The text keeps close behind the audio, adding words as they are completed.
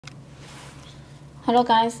Hello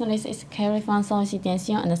guys, this is Carrie from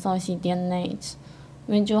soleyeezy and soleyeezy.net.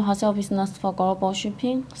 We do wholesale business for global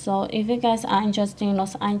shipping, so if you guys are interested in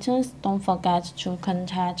those items, don't forget to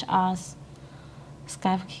contact us.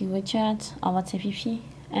 Skype, Wechat, or WhatsApp,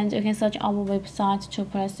 and you can search our website to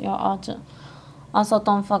place your order. Also,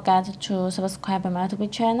 don't forget to subscribe my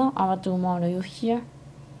YouTube channel. I will do more review here.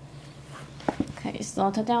 Okay,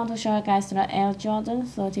 so today I want to show you guys the Air Jordan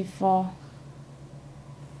 34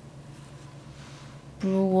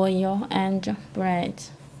 Blue Whale and Bred.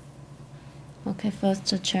 Okay, first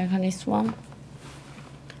to check this one.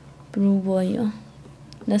 Blue Whale.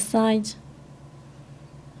 The side.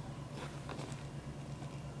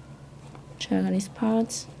 Check this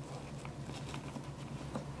part.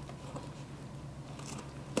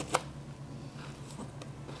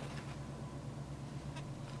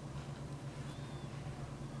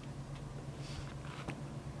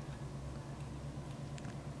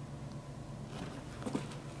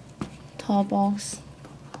 Top box.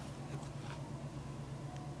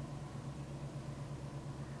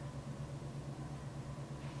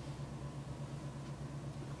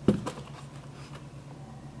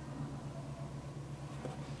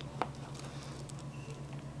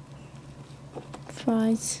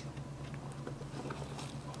 Fries.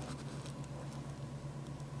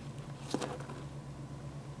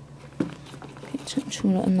 Okay, turn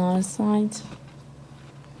to another side.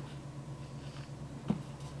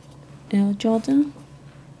 Air Jordan.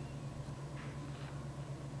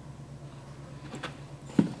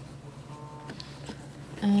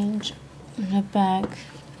 And the back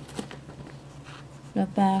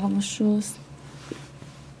of the shoes.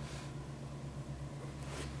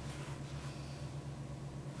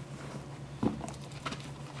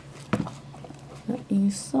 The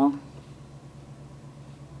insole.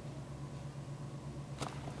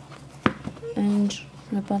 And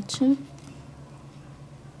the button.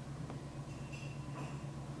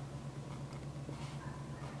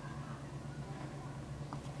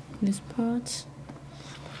 This part.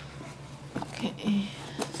 Okay,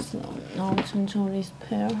 so now turn to this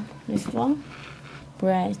pair. This one,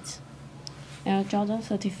 Bred, Air Jordan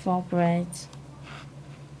 34 Bred.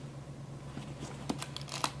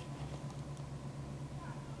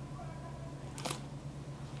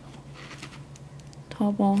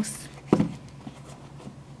 Top box.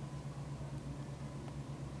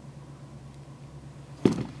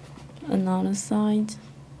 Another side.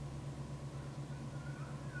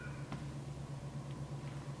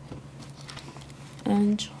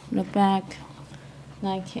 And the back,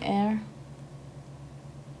 Nike Air,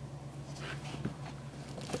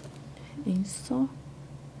 insole,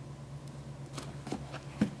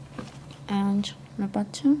 and the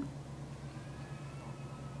button.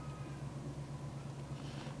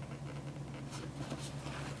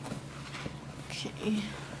 Okay,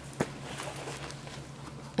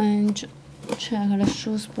 and check the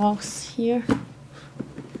shoes box here.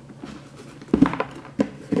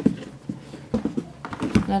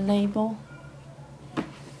 The label.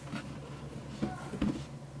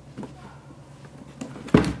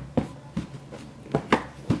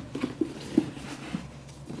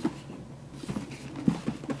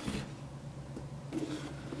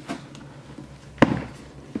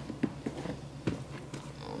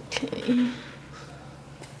 Okay.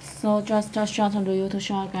 So just a short review to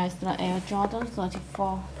show you guys the Air Jordan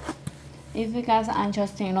 34. If you guys are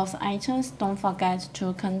interested in those items, don't forget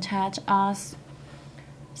to contact us.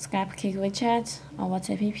 Skype, Wechat, or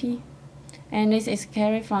WhatsApp. And this is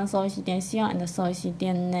Carrie from soleyeezy and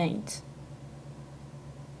soleyeezy.net.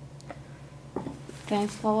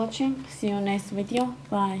 Thanks for watching. See you next video.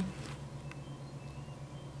 Bye.